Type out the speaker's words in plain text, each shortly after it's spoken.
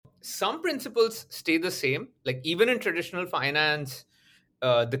some principles stay the same. Like even in traditional finance,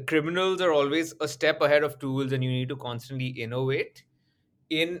 the criminals are always a step ahead of tools, and you need to constantly innovate.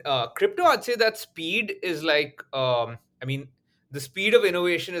 In crypto, I'd say that speed is like, the speed of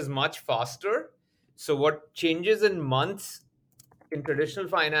innovation is much faster. So what changes in months in traditional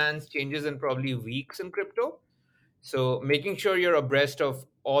finance changes in probably weeks in crypto. So making sure you're abreast of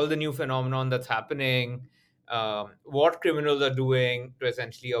all the new phenomenon that's happening, what criminals are doing to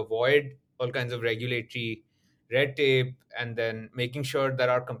essentially avoid all kinds of regulatory red tape, and then making sure that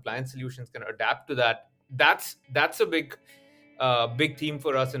our compliance solutions can adapt to that. That's a big theme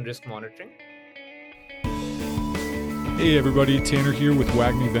for us in risk monitoring. Hey everybody, Tanner here with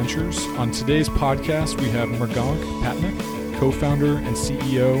Wagner Ventures. On today's podcast, we have Mriganka Pattnaik, co-founder and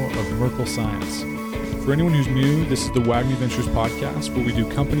CEO of Merkle Science. For anyone who's new, this is the Wagner Ventures podcast, where we do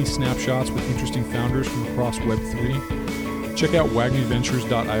company snapshots with interesting founders from across Web3. Check out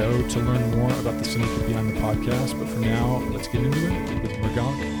wagnerventures.io to learn more about the syndicate behind the podcast. But for now, let's get into it with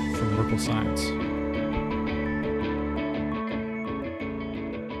Mriganka from Merkle Science.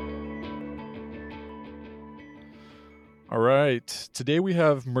 All right. Today we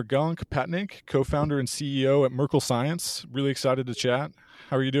have Mriganka Pattnaik, co-founder and CEO at Merkle Science. Really excited to chat.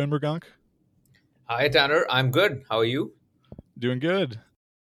 How are you doing, Mriganka? Hi, Tanner. I'm good. How are you? Doing good.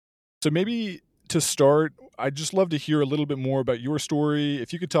 So maybe to start, I'd just love to hear a little bit more about your story.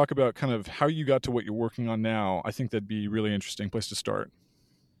 If you could talk about kind of how you got to what you're working on now, I think that'd be a really interesting place to start.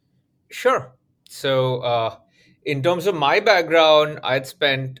 Sure. So, in terms of my background, I'd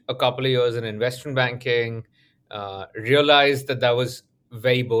spent a couple of years in investment banking, realized that was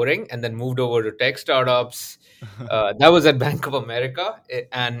very boring, and then moved over to tech startups. That was at Bank of America.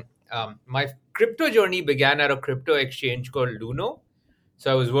 And my crypto journey began at a crypto exchange called Luno.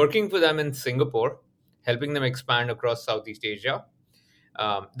 So I was working for them in Singapore, helping them expand across Southeast Asia.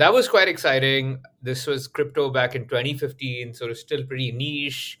 That was quite exciting. This was crypto back in 2015, so it was still pretty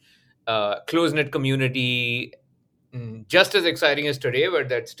niche, close knit community, just as exciting as today, where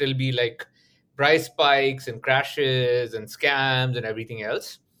there'd still be like price spikes and crashes and scams and everything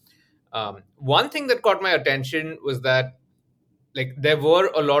else. One thing that caught my attention was that like there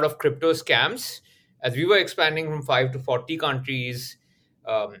were a lot of crypto scams as we were expanding from 5 to 40 countries.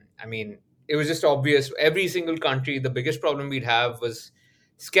 It was just obvious. Every single country, the biggest problem we'd have was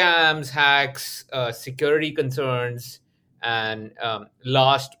scams, hacks, security concerns, and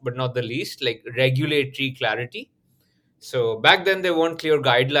last but not the least, like regulatory clarity. So back then, there weren't clear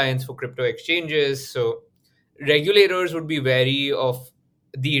guidelines for crypto exchanges. So regulators would be wary of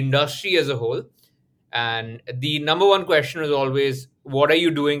the industry as a whole. And the number one question is always, what are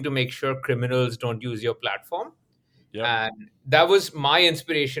you doing to make sure criminals don't use your platform? Yep. And that was my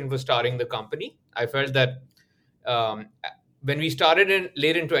inspiration for starting the company. I felt that um, when we started in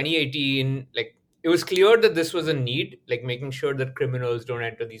late in 2018, like it was clear that this was a need, like making sure that criminals don't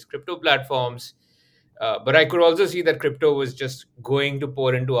enter these crypto platforms. But I could also see that crypto was just going to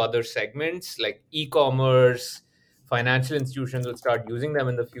pour into other segments like e-commerce, financial institutions will start using them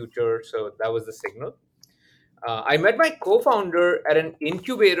in the future. So that was the signal. I met my co-founder at an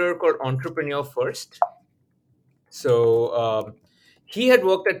incubator called Entrepreneur First. So he had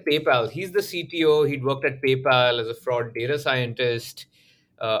worked at PayPal. He's the CTO. He'd worked at PayPal as a fraud data scientist.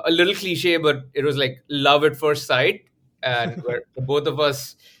 A little cliche, but it was like love at first sight. And where both of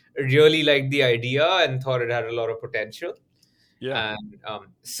us really liked the idea and thought it had a lot of potential. Yeah. And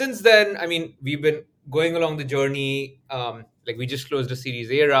since then, we've been going along the journey. Like we just closed a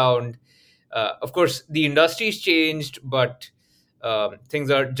Series A round. Of course, the industry's changed, but things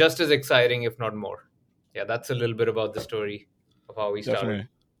are just as exciting, if not more. Yeah, that's a little bit about the story of how we started.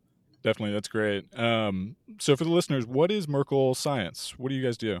 Definitely. That's great. So for the listeners, what is Merkle Science? What do you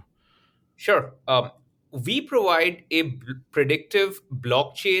guys do? Sure. We provide a predictive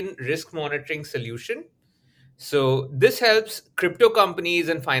blockchain risk monitoring solution. So this helps crypto companies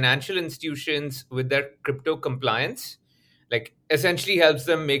and financial institutions with their crypto compliance, like essentially helps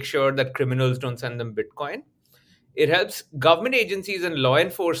them make sure that criminals don't send them Bitcoin. It helps government agencies and law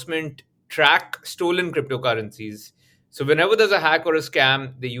enforcement track stolen cryptocurrencies. So whenever there's a hack or a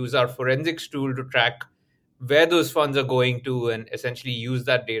scam, they use our forensics tool to track where those funds are going to and essentially use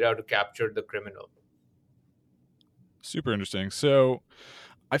that data to capture the criminal. Super interesting. So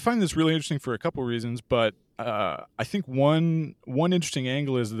I find this really interesting for a couple of reasons, but I think one interesting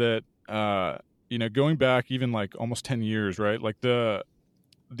angle is that going back even like almost 10 years, right? Like the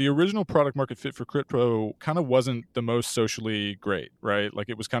original product market fit for crypto kind of wasn't the most socially great, right? Like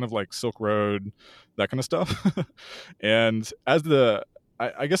it was kind of like Silk Road, that kind of stuff. And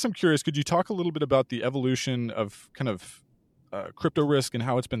I guess I'm curious, could you talk a little bit about the evolution of kind of crypto risk and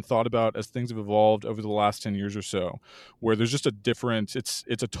how it's been thought about as things have evolved over the last 10 years or so, where there's just a different, it's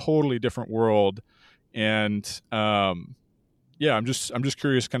a totally different world. And yeah, I'm just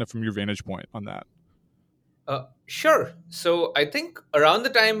curious kind of from your vantage point on that. Sure. So I think around the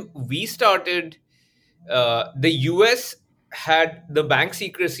time we started, the US had the Bank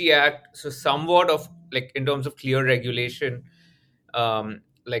Secrecy Act, so somewhat of like in terms of clear regulation.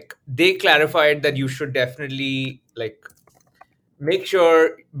 Like they clarified that you should definitely like make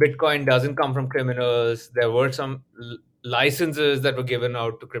sure Bitcoin doesn't come from criminals. There were some licenses that were given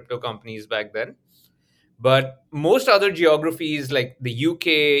out to crypto companies back then. But most other geographies like the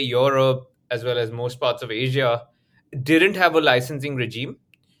UK, Europe, as well as most parts of Asia, didn't have a licensing regime.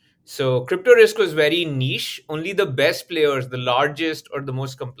 So crypto risk was very niche. Only the best players, the largest or the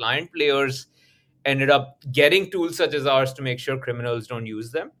most compliant players, ended up getting tools such as ours to make sure criminals don't use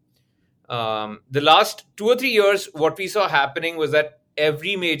them. The last 2 or 3 years, what we saw happening was that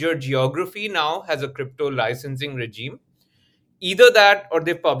every major geography now has a crypto licensing regime. Either that or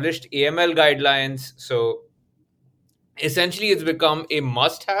they've published AML guidelines. So essentially, it's become a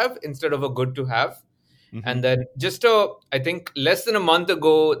must have instead of a good to have. Mm-hmm. And then I think less than a month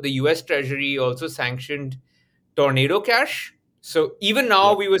ago, the US Treasury also sanctioned Tornado Cash. So even now,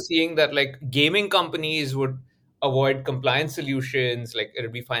 Yep. we were seeing that like gaming companies would avoid compliance solutions, like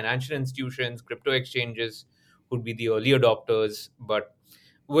it'll be financial institutions, crypto exchanges would be the early adopters. But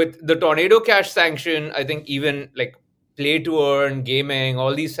with the Tornado Cash sanction, I think even like play to earn, gaming,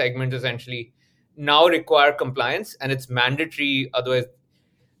 all these segments essentially now require compliance and it's mandatory. Otherwise,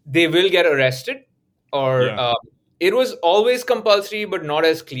 they will get arrested. Or Yeah. it was always compulsory, but not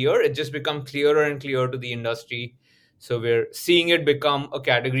as clear. It just become clearer and clearer to the industry. So we're seeing it become a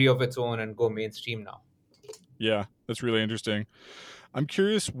category of its own and go mainstream now. Yeah, that's really interesting. I'm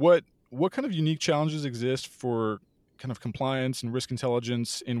curious what kind of unique challenges exist for kind of compliance and risk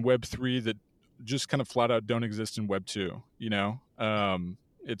intelligence in Web 3 that just kind of flat out don't exist in Web 2.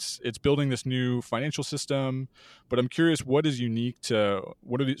 It's building this new financial system, but I'm curious what are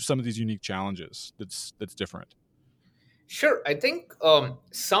some of these unique challenges that's different. Sure. I think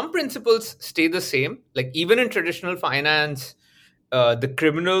some principles stay the same. Like even in traditional finance, the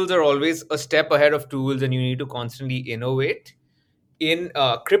criminals are always a step ahead of tools and you need to constantly innovate. In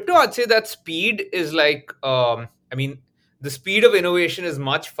crypto, I'd say that speed is like, I mean, the speed of innovation is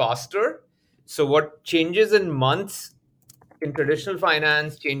much faster. So what changes in months in traditional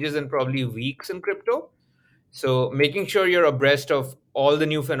finance changes in probably weeks in crypto. So making sure you're abreast of all the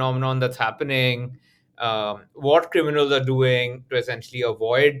new phenomenon that's happening, what criminals are doing to essentially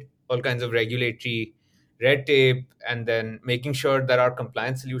avoid all kinds of regulatory red tape, and then making sure that our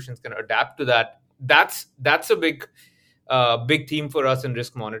compliance solutions can adapt to that. That's a big theme for us in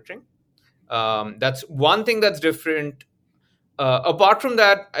risk monitoring. That's one thing that's different. Apart from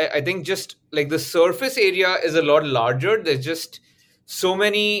that, I think just like the surface area is a lot larger. There's just so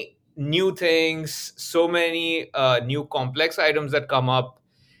many new things, so many new complex items that come up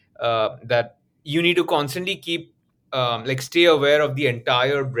that you need to constantly keep like stay aware of the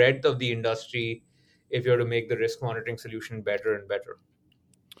entire breadth of the industry if you're to make the risk monitoring solution better and better.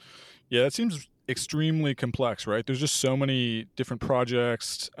 Yeah, that seems extremely complex, right? There's just so many different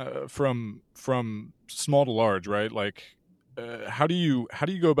projects from small to large, right? Like, how do you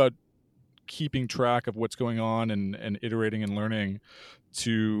go about keeping track of what's going on and iterating and learning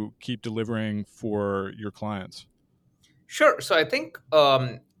to keep delivering for your clients? Sure. So I think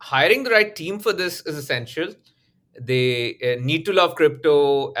hiring the right team for this is essential. They need to love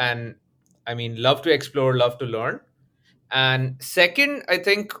crypto and, I mean, love to explore, love to learn. And second, I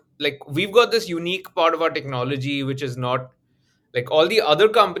think like we've got this unique part of our technology, which is not like all the other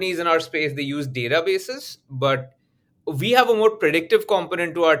companies in our space, they use databases, but we have a more predictive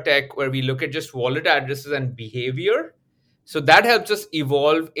component to our tech where we look at just wallet addresses and behavior. So that helps us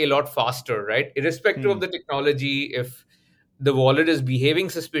evolve a lot faster, right? Irrespective Hmm. of the technology, if the wallet is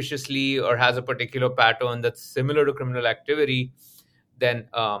behaving suspiciously or has a particular pattern that's similar to criminal activity, then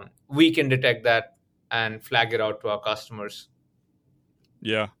we can detect that and flag it out to our customers.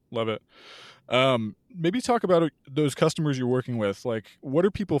 Yeah, love it. Maybe talk about those customers you're working with. Like, what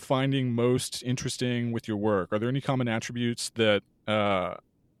are people finding most interesting with your work? Are there any common attributes that are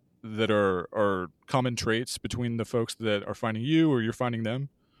common traits between the folks that are finding you or you're finding them?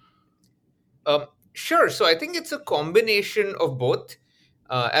 Um, sure. So I think it's a combination of both.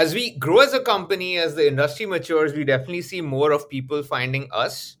 As we grow as a company, as the industry matures, we definitely see more of people finding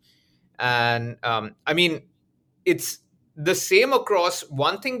us. And I mean, it's the same across.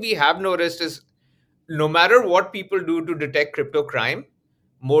 One thing we have noticed is no matter what people do to detect crypto crime,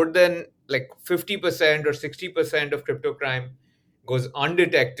 more than like 50% or 60% of crypto crime goes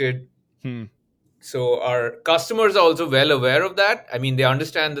undetected. Hmm. So our customers are also well aware of that. I mean, they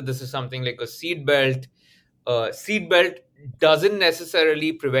understand that this is something like a seat belt. Seat belt doesn't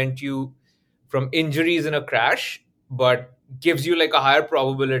necessarily prevent you from injuries in a crash, but gives you like a higher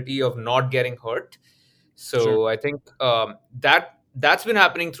probability of not getting hurt. Sure. So I think that's been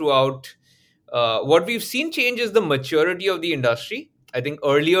happening throughout. What we've seen change is the maturity of the industry. I think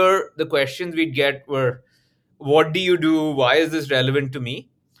earlier the questions we'd get were, "What do you do? Why is this relevant to me?"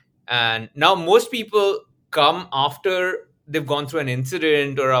 And now most people come after they've gone through an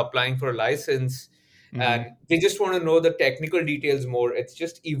incident or are applying for a license, Hmm. and they just want to know the technical details more. It's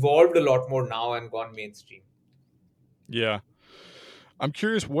just evolved a lot more now and gone mainstream. Yeah. I'm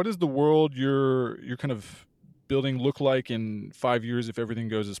curious, what does the world you're kind of building look like in 5 years if everything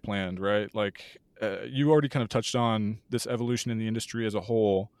goes as planned, right? Like you already kind of touched on this evolution in the industry as a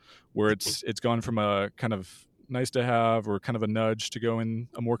whole, where it's gone from a kind of nice to have or kind of a nudge to go in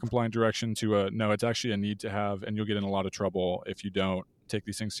a more compliant direction to a no, it's actually a need to have, and you'll get in a lot of trouble if you don't take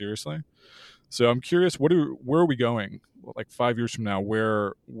these things seriously. So I'm curious, where are we going? Like 5 years from now,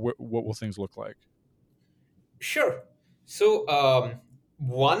 what will things look like? Sure. So,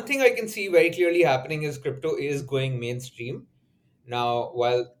 one thing I can see very clearly happening is crypto is going mainstream. Now,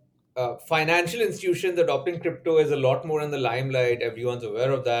 while financial institutions adopting crypto is a lot more in the limelight, everyone's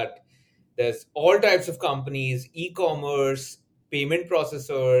aware of that. There's all types of companies, e commerce, payment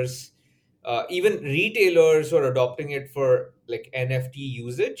processors, even retailers who are adopting it for like NFT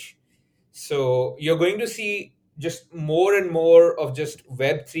usage. So, you're going to see just more and more of just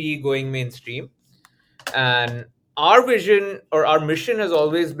Web3 going mainstream. And our vision or our mission has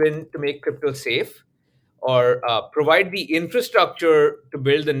always been to make crypto safe, or provide the infrastructure to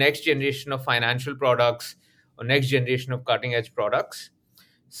build the next generation of financial products or next generation of cutting edge products.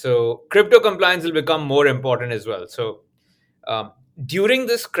 So crypto compliance will become more important as well. So um, during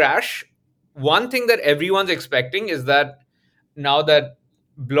this crash, one thing that everyone's expecting is that now that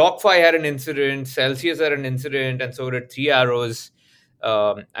BlockFi had an incident, Celsius had an incident, and so did Three Arrows.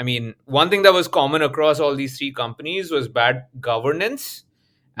 I mean, one thing that was common across all these three companies was bad governance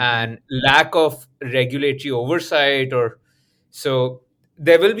Hmm. and lack of regulatory oversight. Or so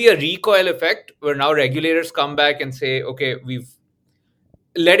there will be a recoil effect where now regulators come back and say, "Okay, we've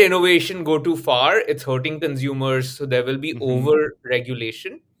let innovation go too far. It's hurting consumers." So there will be Hmm. over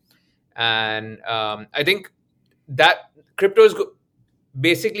regulation, and I think that crypto is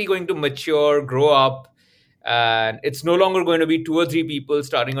basically going to mature, grow up, and it's no longer going to be two or three people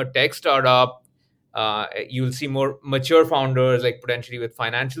starting a tech startup. You'll see more mature founders, like potentially with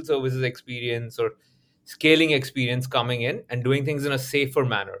financial services experience or scaling experience, coming in and doing things in a safer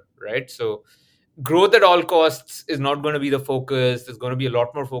manner, right? So growth at all costs is not going to be the focus. There's going to be a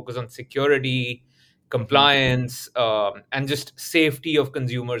lot more focus on security, Hmm. compliance, and just safety of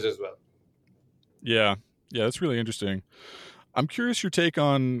consumers as well. Yeah. Yeah, that's really interesting. I'm curious your take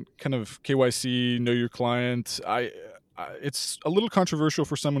on kind of KYC, know your client. It's a little controversial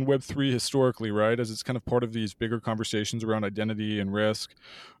for some in Web3 historically, right? As it's kind of part of these bigger conversations around identity and risk.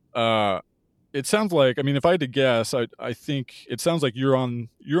 Uh, it sounds like, I mean, if I had to guess, I think it sounds like you're on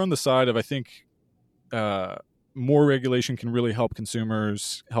the side of, I think, uh, more regulation can really help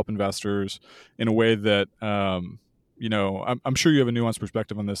consumers, help investors in a way that, I'm sure you have a nuanced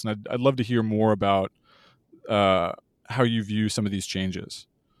perspective on this, and I'd love to hear more about uh, how you view some of these changes.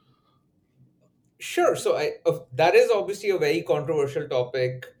 Sure. So that is obviously a very controversial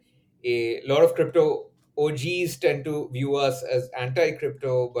topic. A lot of crypto OGs tend to view us as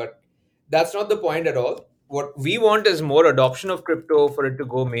anti-crypto, but that's not the point at all. What we want is more adoption of crypto for it to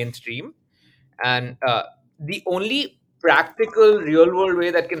go mainstream. And the only practical, real-world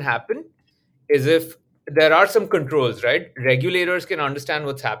way that can happen is if there are some controls, right? Regulators can understand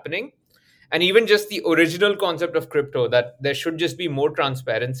what's happening, and even just the original concept of crypto, that there should just be more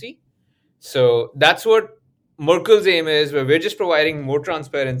transparency. So that's what Merkle's aim is, where we're just providing more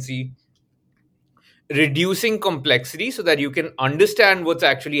transparency, reducing complexity so that you can understand what's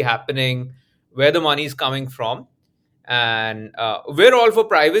actually happening, where the money is coming from. And we're all for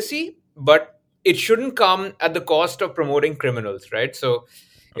privacy, but it shouldn't come at the cost of promoting criminals, right? So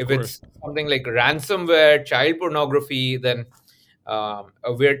Of if course. it's something like ransomware, child pornography, then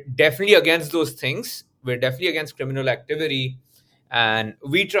we're definitely against those things. We're definitely against criminal activity. And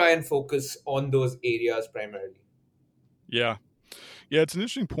we try and focus on those areas primarily. Yeah. Yeah, it's an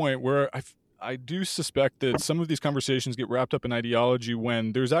interesting point where I do suspect that some of these conversations get wrapped up in ideology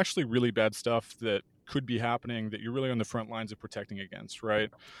when there's actually really bad stuff that could be happening that you're really on the front lines of protecting against, right?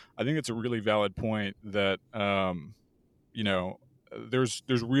 I think it's a really valid point that you know, there's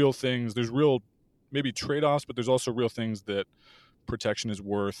real things, there's real maybe trade-offs, but there's also real things that protection is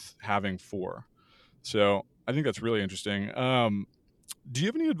worth having for. So I think that's really interesting. Do you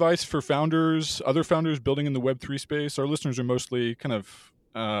have any advice for founders, other founders building in the Web3 space? Our listeners are mostly kind of,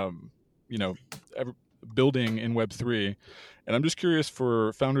 you know, building in Web3. And I'm just curious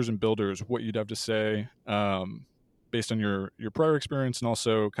for founders and builders, what you'd have to say based on your prior experience and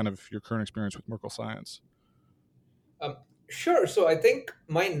also kind of your current experience with Merkle Science. Um, sure. So I think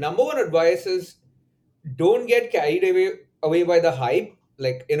my number one advice is don't get carried away by the hype.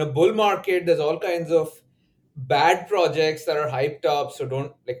 Like in a bull market, there's all kinds of bad projects that are hyped up, so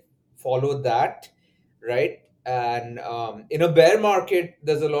don't like follow that, right? And in a bear market,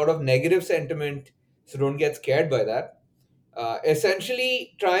 there's a lot of negative sentiment, so don't get scared by that.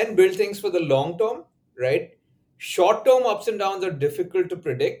 Essentially, try and build things for the long term, right? Short term ups and downs are difficult to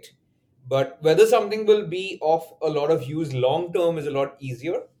predict, but whether something will be of a lot of use long term is a lot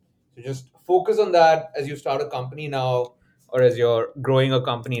easier. So just focus on that as you start a company now or as you're growing a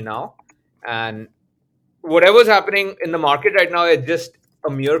company now. And whatever's happening in the market right now is just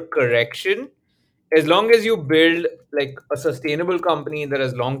a mere correction. As long as you build like a sustainable company that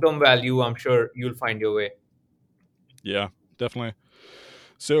has long term value, I'm sure you'll find your way. Yeah, definitely.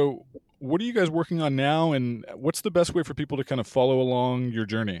 So, what are you guys working on now, and what's the best way for people to kind of follow along your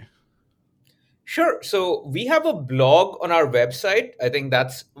journey? Sure. So we have a blog on our website. I think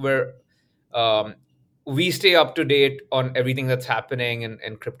that's where um, we stay up to date on everything that's happening in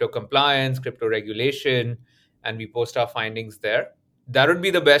crypto compliance, crypto regulation, and we post our findings there. That would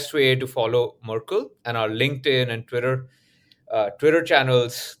be the best way to follow Merkle and our LinkedIn and Twitter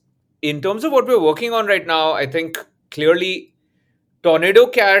channels. In terms of what we're working on right now, I think clearly Tornado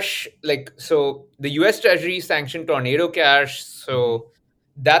Cash, like, so the US Treasury sanctioned Tornado Cash. Mm-hmm. So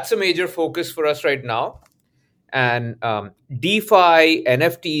that's a major focus for us right now. And DeFi,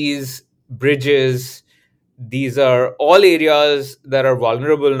 NFTs, bridges, these are all areas that are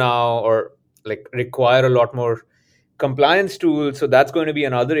vulnerable now or like require a lot more compliance tools. So that's going to be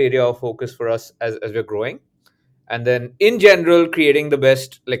another area of focus for us as we're growing. And then in general, creating the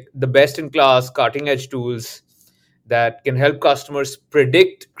best in class cutting edge tools that can help customers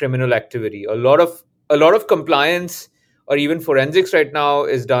predict criminal activity. A lot of compliance or even forensics right now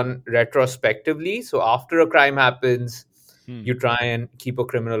is done retrospectively. So after a crime happens, Hmm. you try and keep a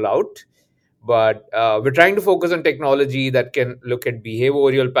criminal out. But we're trying to focus on technology that can look at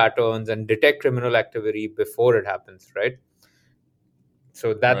behavioral patterns and detect criminal activity before it happens, right? So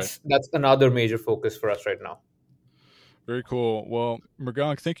Right. that's another major focus for us right now. Very cool. Well,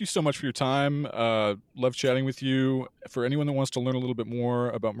 Mriganka, thank you so much for your time. Love chatting with you. For anyone that wants to learn a little bit more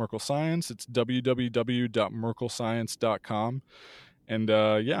about Merkle Science, it's www.merklescience.com. And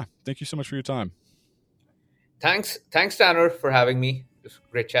yeah, thank you so much for your time. Thanks, Tanner, for having me. It was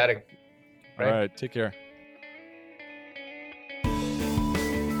great chatting. All Right. right. Take care.